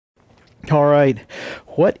All right,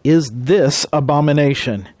 what is this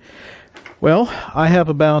abomination? Well, I have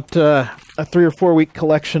about a 3 or 4 week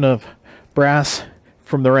collection of brass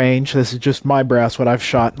from the range. This is just my brass, what I've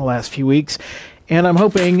shot in the last few weeks, and I'm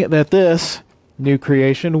hoping that this new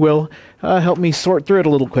creation will help me sort through it a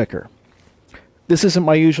little quicker. This isn't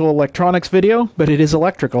my usual electronics video, but it is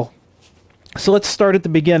electrical. So let's start at the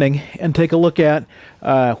beginning and take a look at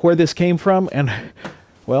where this came from and,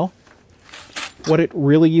 well, what it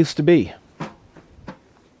really used to be.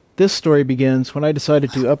 This story begins when I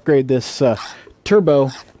decided to upgrade this Turbo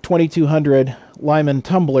 2200 Lyman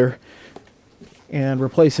Tumbler and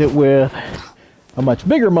replace it with a much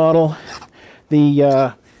bigger model,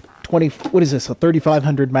 the what is this, a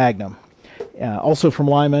 3500 Magnum. Also from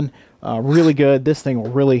Lyman, really good. This thing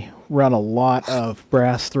will really run a lot of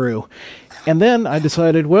brass through. And then I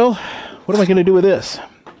decided, well, what am I going to do with this?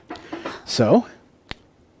 So,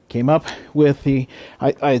 came up with the...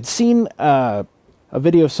 I had seen a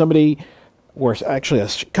video of somebody, or actually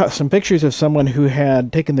some pictures of someone who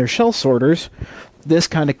had taken their shell sorters, this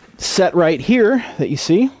kind of set right here that you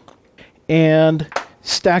see, and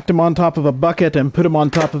stacked them on top of a bucket and put them on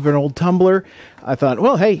top of an old tumbler. I thought,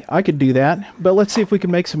 well, hey, I could do that, but let's see if we can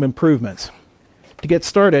make some improvements. To get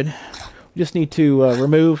started, we just need to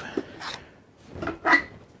remove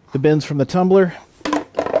the bins from the tumbler.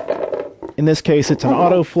 In this case, it's an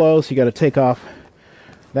auto flow, so you got to take off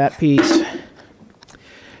that piece.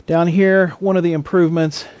 Down here, one of the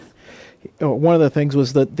improvements, or one of the things,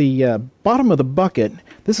 was that the bottom of the bucket,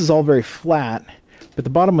 this is all very flat, but the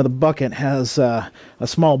bottom of the bucket has a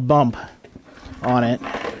small bump on it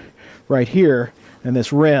right here, and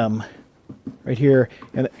this rim right here,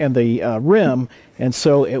 and the rim, and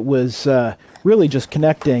so it was really just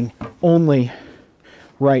connecting only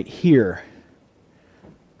right here.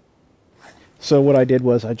 So what I did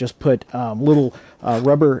was I just put little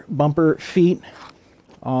rubber bumper feet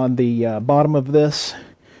on the bottom of this,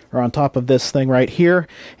 or on top of this thing right here,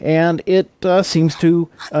 and it seems to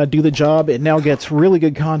do the job. It now gets really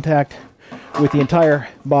good contact with the entire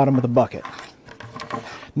bottom of the bucket.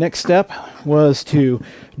 Next step was to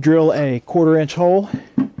drill a 1/4 inch hole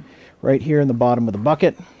right here in the bottom of the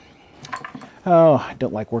bucket. Oh, I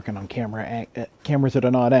don't like working on cameras at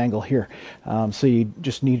an odd angle here. So you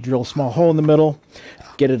just need to drill a small hole in the middle,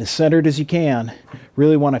 get it as centered as you can.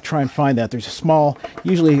 Really want to try and find that. There's a small,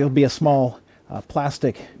 usually it'll be a small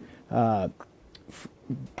plastic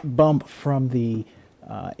bump from the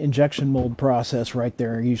injection mold process right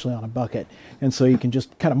there, usually on a bucket. And so you can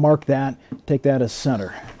just kind of mark that, take that as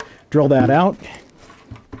center. Drill that out,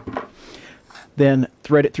 then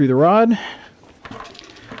thread it through the rod.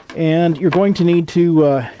 And you're going to need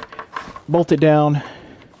to bolt it down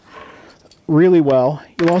really well.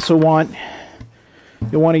 You'll also want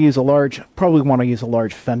to use a large, probably want to use a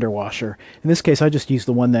large fender washer. In this case, I just used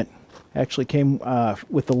the one that actually came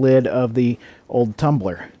with the lid of the old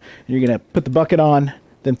tumbler. And you're going to put the bucket on,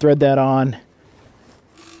 then thread that on.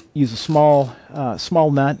 Use a small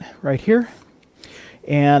nut right here,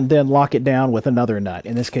 and then lock it down with another nut.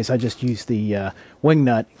 In this case, I just used the wing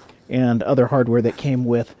nut and other hardware that came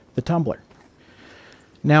with the tumbler.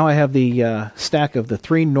 Now I have the stack of the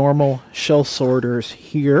 3 normal shell sorters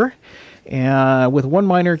here, and with one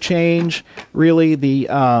minor change, really,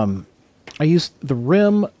 I used the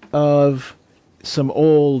rim of some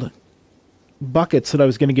old buckets that I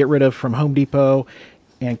was going to get rid of from Home Depot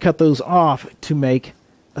and cut those off to make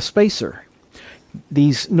a spacer.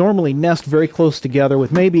 These normally nest very close together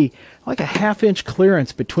with maybe like a 1/2 inch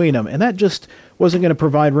clearance between them, and that just wasn't going to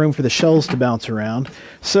provide room for the shells to bounce around.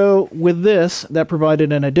 So with this, that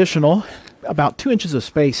provided an additional about 2 inches of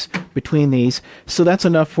space between these, so that's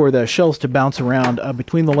enough for the shells to bounce around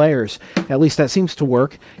between the layers. At least that seems to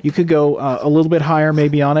work. You could go a little bit higher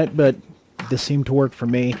maybe on it, but this seemed to work for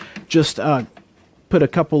me. Just put a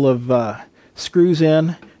couple of screws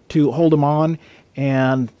in to hold them on,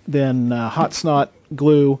 and then hot snot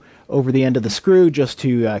glue over the end of the screw just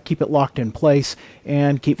to keep it locked in place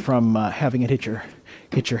and keep from having it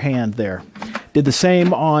hit your hand there. Did the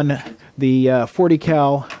same on the 40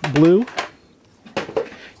 cal blue.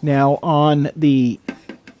 Now on the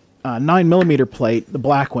 9mm plate, the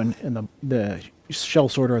black one, and the shell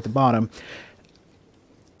sorter at the bottom,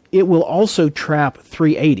 it will also trap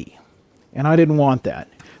 380, and I didn't want that.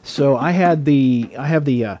 So I have the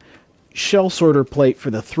shell sorter plate for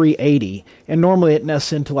the 380, and normally it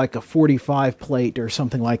nests into like a 45 plate or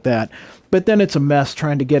something like that, but then it's a mess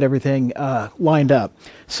trying to get everything lined up.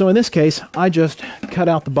 So in this case, I just cut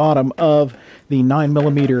out the bottom of the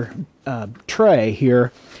 9mm tray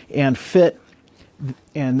here and fit,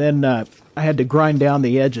 and then I had to grind down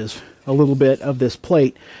the edges a little bit of this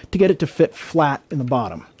plate to get it to fit flat in the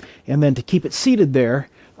bottom. And then to keep it seated there,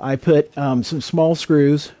 I put some small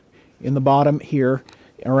screws in the bottom here,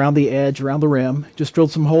 around the edge, around the rim. Just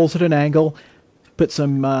drilled some holes at an angle, put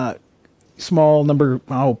some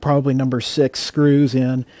small probably number 6 screws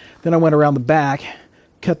in. Then I went around the back,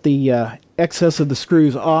 cut the excess of the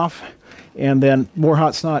screws off, and then more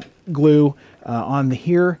hot snot glue on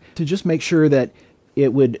here to just make sure that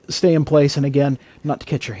it would stay in place, and again, not to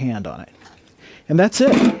catch your hand on it. And that's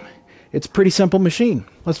it. It's a pretty simple machine.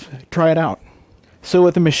 Let's try it out. So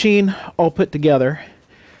with the machine all put together,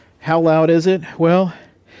 how loud is it? Well,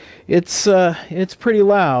 it's pretty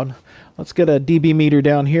loud. Let's get a dB meter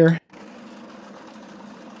down here.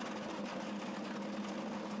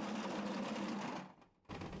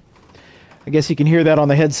 I guess you can hear that on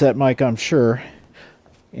the headset mic, I'm sure.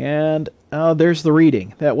 And there's the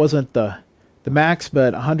reading. That wasn't the max,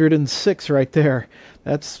 but 106 right there.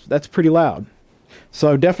 That's pretty loud.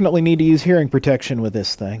 So I definitely need to use hearing protection with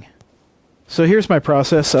this thing. So here's my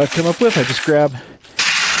process I've come up with. I just grab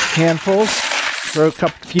handfuls, throw a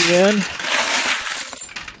few in.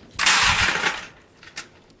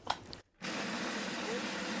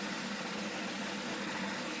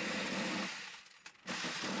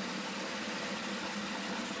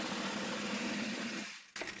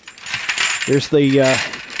 There's the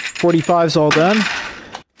 45s all done.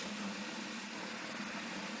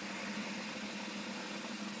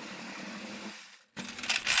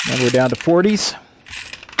 And we're down to 40s.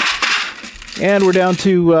 And we're down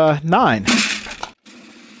to 9.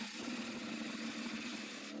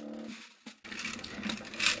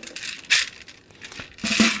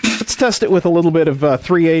 Let's test it with a little bit of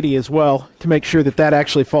 380 as well to make sure that that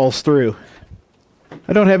actually falls through.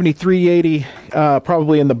 I don't have any 380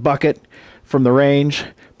 probably in the bucket from the range,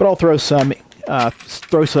 but I'll throw some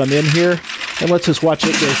in here, and let's just watch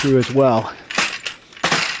it go through as well.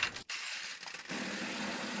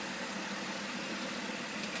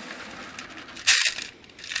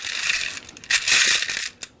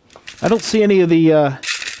 I don't see any of the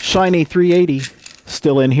shiny 380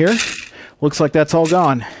 still in here. Looks like that's all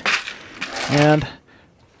gone. And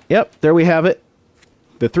yep, there we have it.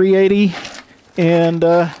 The 380 and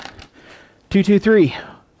 223.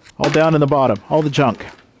 All down in the bottom, all the junk.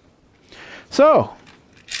 So,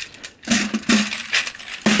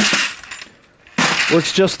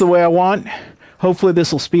 works just the way I want. Hopefully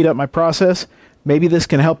this will speed up my process. Maybe this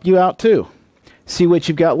can help you out too. See what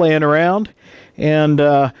you've got laying around and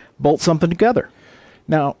bolt something together.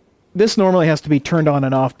 Now, this normally has to be turned on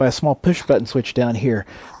and off by a small push button switch down here,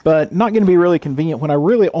 but not going to be really convenient when I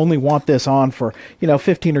really only want this on for,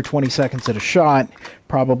 15 or 20 seconds at a shot,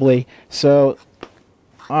 probably. So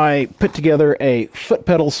I put together a foot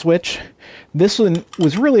pedal switch. This one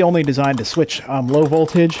was really only designed to switch low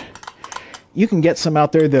voltage. You can get some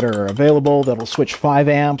out there that are available that'll switch 5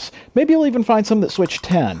 amps. Maybe you'll even find some that switch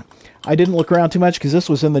 10. I didn't look around too much because this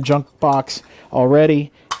was in the junk box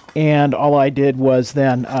already, and all I did was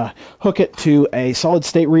then hook it to a solid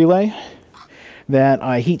state relay that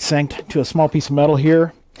I heat sinked to a small piece of metal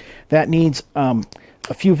here. That needs a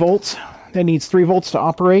few volts. That needs 3 volts to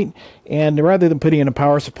operate, and rather than putting in a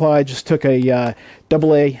power supply, I just took a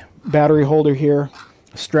AA battery holder here,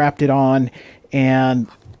 strapped it on, and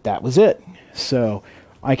that was it. So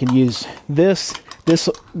I can use these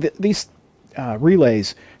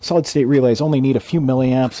relays, solid state relays, only need a few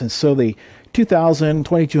milliamps, and so the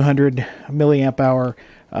 2200 milliamp hour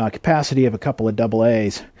capacity of a couple of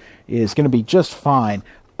AA's is going to be just fine.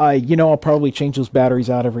 I'll probably change those batteries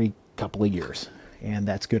out every couple of years, and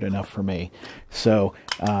that's good enough for me. So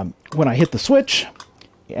when I hit the switch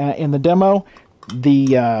in the demo,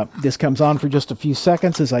 this comes on for just a few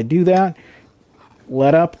seconds. As I do that,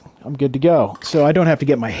 let up, I'm good to go. So I don't have to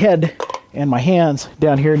get my head and my hands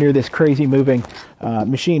down here near this crazy moving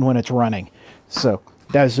machine when it's running. So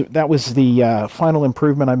that was the final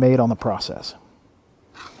improvement I made on the process.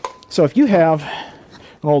 So if you have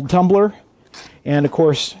an old tumbler, and of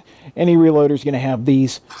course any reloader is going to have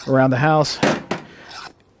these around the house,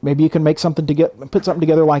 maybe you can make something put something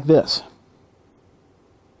together like this.